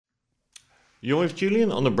You're with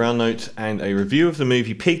Julian on the Brown Note and a review of the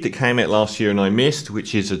movie Pig that came out last year and I missed,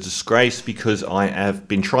 which is a disgrace because I have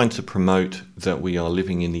been trying to promote that we are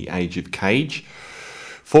living in the age of Cage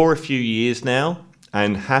for a few years now,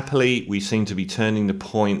 and happily we seem to be turning the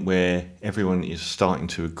point where everyone is starting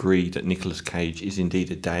to agree that Nicolas Cage is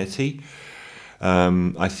indeed a deity.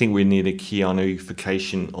 I think we're near the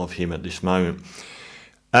Keanu-fication of him at this moment.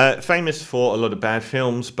 Famous for a lot of bad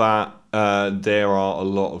films, but there are a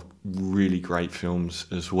lot of really great films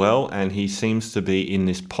as well, and he seems to be in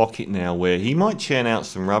this pocket now where he might churn out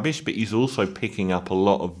some rubbish, but he's also picking up a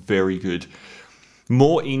lot of very good,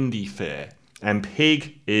 more indie fare, and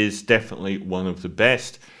Pig is definitely one of the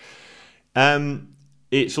best.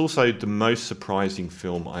 It's also the most surprising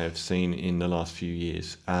film I have seen in the last few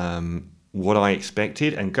years. What I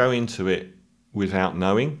expected, and go into it without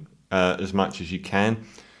knowing as much as you can.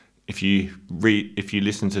 If you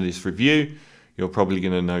listen to this review, you're probably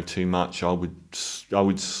going to know too much. I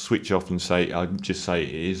would switch off and I'd just say it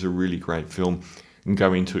is a really great film and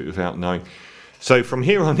go into it without knowing. So from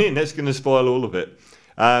here on in, that's going to spoil all of it.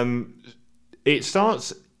 It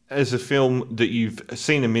starts as a film that you've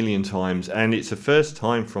seen a million times, and it's the first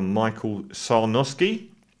time from Michael Sarnowski.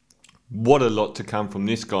 What a lot to come from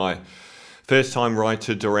this guy. First time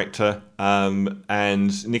writer, director,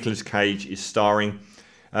 and Nicolas Cage is starring.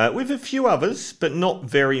 With a few others, but not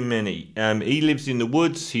very many. He lives in the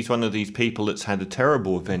woods. He's one of these people that's had a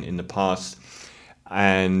terrible event in the past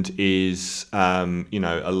and is, a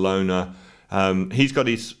loner. He's got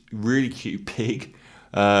his really cute pig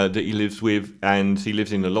that he lives with, and he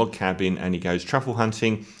lives in a log cabin and he goes truffle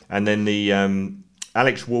hunting. And then the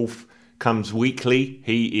Alex Wolff comes weekly.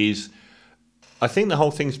 I think the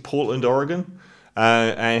whole thing's Portland, Oregon.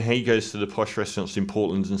 And he goes to the posh restaurants in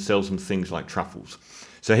Portland and sells them things like truffles.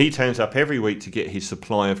 So he turns up every week to get his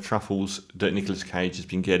supply of truffles that Nicolas Cage has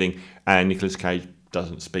been getting, and Nicolas Cage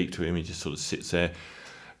doesn't speak to him. He just sort of sits there,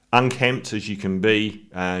 unkempt as you can be,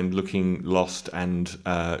 and looking lost and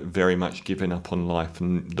very much given up on life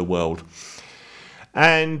and the world.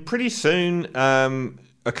 And pretty soon,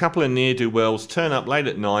 a couple of ne'er-do-wells turn up late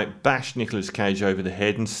at night, bash Nicolas Cage over the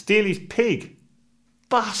head, and steal his pig.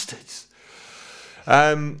 Bastards!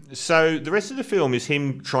 So the rest of the film is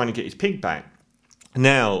him trying to get his pig back.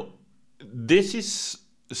 Now, this is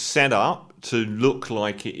set up to look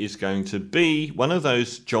like it is going to be one of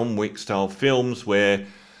those John Wick style films where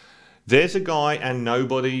there's a guy and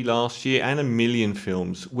nobody last year and a million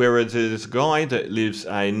films, whereas there's a guy that lives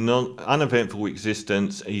an uneventful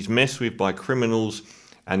existence, he's messed with by criminals,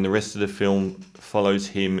 and the rest of the film follows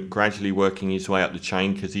him gradually working his way up the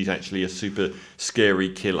chain because he's actually a super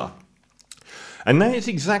scary killer. And that is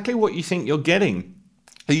exactly what you think you're getting.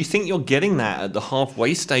 You think you're getting that at the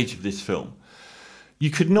halfway stage of this film.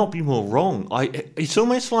 You could not be more wrong. It's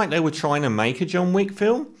almost like they were trying to make a John Wick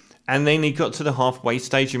film, and then he got to the halfway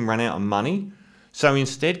stage and ran out of money. So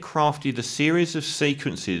instead crafted a series of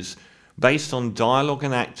sequences based on dialogue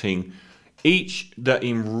and acting, each that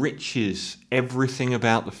enriches everything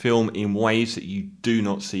about the film in ways that you do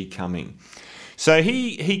not see coming. So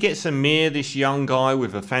he gets Amir, this young guy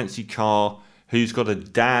with a fancy car, who's got a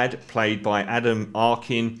dad played by Adam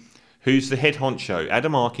Arkin, who's the head honcho.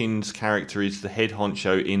 Adam Arkin's character is the head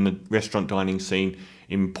honcho in the restaurant dining scene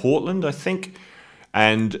in Portland, I think.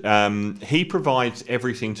 And he provides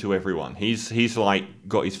everything to everyone. He's like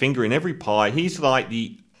got his finger in every pie. He's like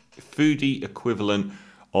the foodie equivalent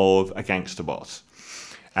of a gangster boss.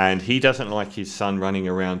 And he doesn't like his son running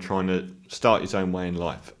around trying to start his own way in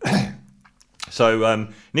life. So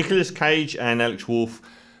Nicolas Cage and Alex Wolff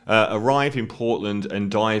arrive in Portland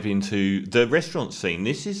and dive into the restaurant scene.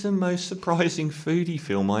 This is the most surprising foodie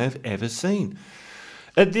film I have ever seen.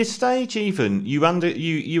 At this stage, even you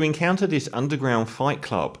encounter this underground fight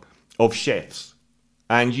club of chefs,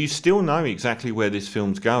 and you still know exactly where this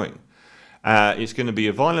film's going. It's going to be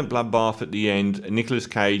a violent bloodbath at the end. Nicolas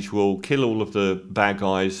Cage will kill all of the bad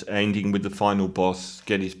guys, ending with the final boss,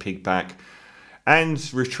 get his pig back,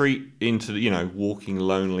 and retreat into walking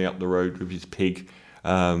lonely up the road with his pig.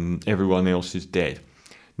 Everyone else is dead.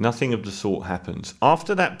 Nothing of the sort happens.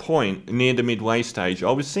 After that point, near the midway stage, I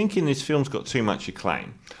was thinking this film's got too much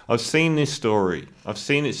acclaim. I've seen this story. I've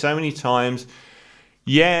seen it so many times.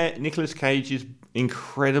 Yeah, Nicolas Cage's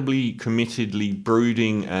incredibly committedly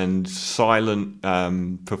brooding and silent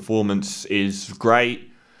performance is great.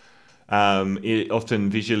 It often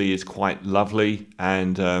visually is quite lovely,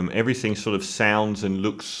 and everything sort of sounds and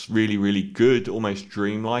looks really, really good, almost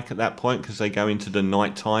dreamlike at that point because they go into the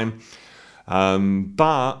nighttime.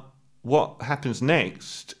 But what happens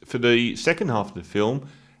next for the second half of the film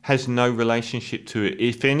has no relationship to it.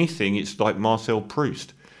 If anything, it's like Marcel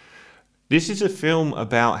Proust. This is a film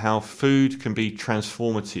about how food can be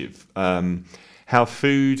transformative, how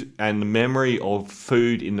food and the memory of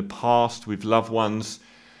food in the past with loved ones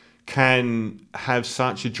can have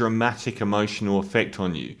such a dramatic emotional effect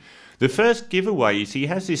on you. The first giveaway is he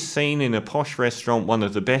has this scene in a posh restaurant, one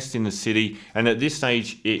of the best in the city, and at this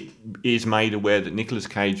stage it is made aware that Nicolas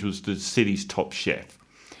Cage was the city's top chef.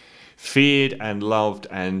 Feared and loved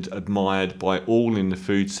and admired by all in the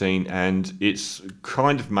food scene, and it's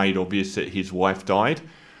kind of made obvious that his wife died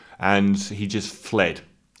and he just fled.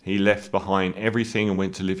 He left behind everything and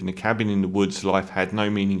went to live in a cabin in the woods. Life had no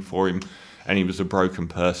meaning for him and he was a broken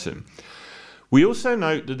person. We also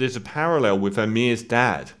note that there's a parallel with Amir's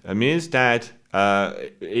dad. Amir's dad,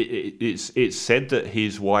 it's said that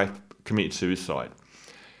his wife committed suicide.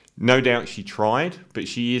 No doubt she tried, but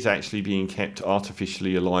she is actually being kept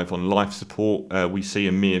artificially alive on life support. We see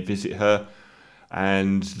Amir visit her,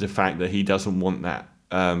 and the fact that he doesn't want that.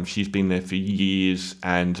 She's been there for years,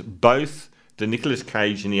 and both the Nicolas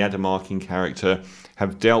Cage and the Adam Arkin character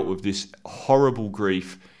have dealt with this horrible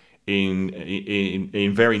grief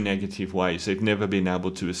in very negative ways. They've never been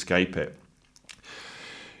able to escape it.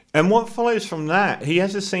 And what follows from that, he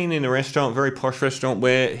has a scene in a restaurant, a very posh restaurant,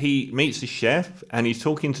 where he meets a chef and he's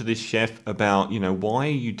talking to this chef about, why are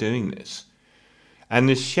you doing this? And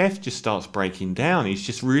this chef just starts breaking down. He's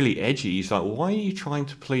just really edgy. He's like, why are you trying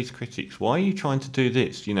to please critics? Why are you trying to do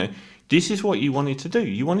this? This is what you wanted to do.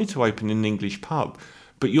 You wanted to open an English pub,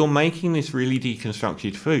 but you're making this really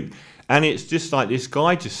deconstructed food. And it's just like this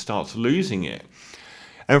guy just starts losing it.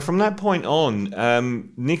 And from that point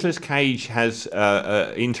on, Nicolas Cage has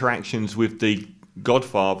interactions with the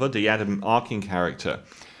Godfather, the Adam Arkin character,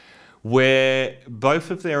 where both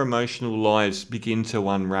of their emotional lives begin to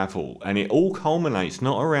unravel. And it all culminates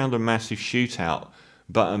not around a massive shootout,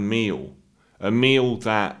 but a meal. A meal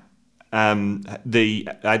that the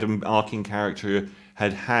Adam Arkin character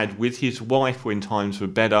had with his wife when times were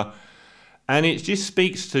better. And it just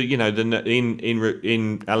speaks to, in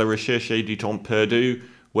À la Recherche du Temps Perdu,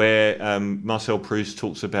 where Marcel Proust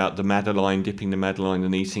talks about the Madeleine, dipping the Madeleine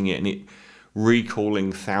and eating it, and it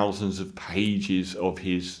recalling thousands of pages of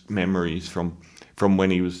his memories from when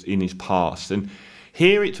he was in his past. And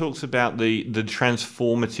here it talks about the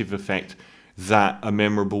transformative effect that a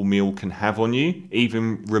memorable meal can have on you,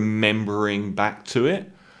 even remembering back to it.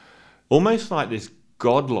 Almost like this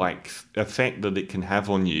godlike effect that it can have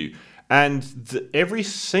on you. And every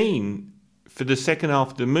scene for the second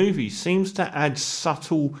half of the movie seems to add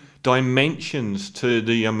subtle dimensions to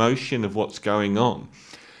the emotion of what's going on.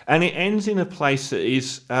 And it ends in a place that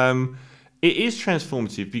is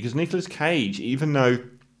transformative, because Nicolas Cage, even though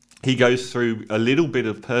he goes through a little bit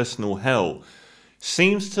of personal hell,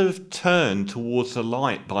 seems to have turned towards the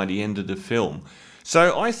light by the end of the film.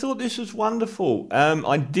 So I thought this was wonderful.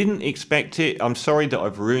 I didn't expect it. I'm sorry that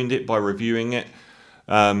I've ruined it by reviewing it.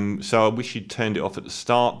 So I wish you'd turned it off at the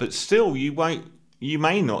start, but still you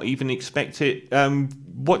may not even expect it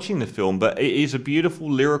watching the film. But it is a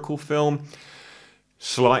beautiful lyrical film,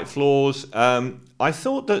 slight flaws. I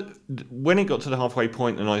thought that when it got to the halfway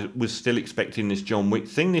point and I was still expecting this John Wick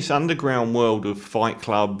thing, this underground world of Fight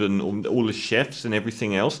Club and all the chefs and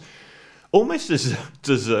everything else, almost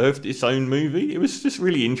deserved its own movie. It was just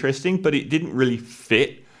really interesting, but it didn't really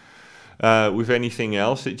fit with anything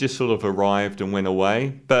else. It just sort of arrived and went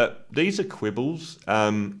away. But these are quibbles.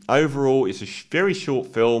 Overall, it's a very short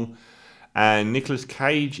film, and Nicolas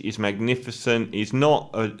Cage is magnificent. He's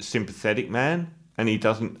not a sympathetic man, and he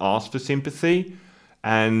doesn't ask for sympathy.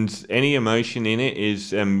 And any emotion in it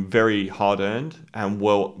is very hard-earned and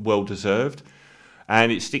well-deserved.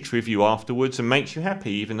 And it sticks with you afterwards and makes you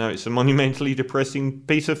happy, even though it's a monumentally depressing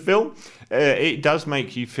piece of film. It does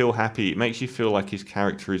make you feel happy. It makes you feel like his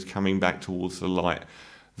character is coming back towards the light.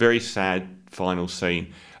 Very sad final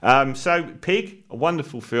scene. So Pig, a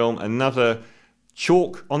wonderful film. Another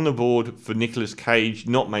chalk on the board for Nicolas Cage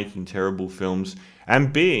not making terrible films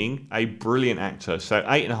and being a brilliant actor. So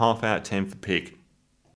 8.5 out of 10 for Pig.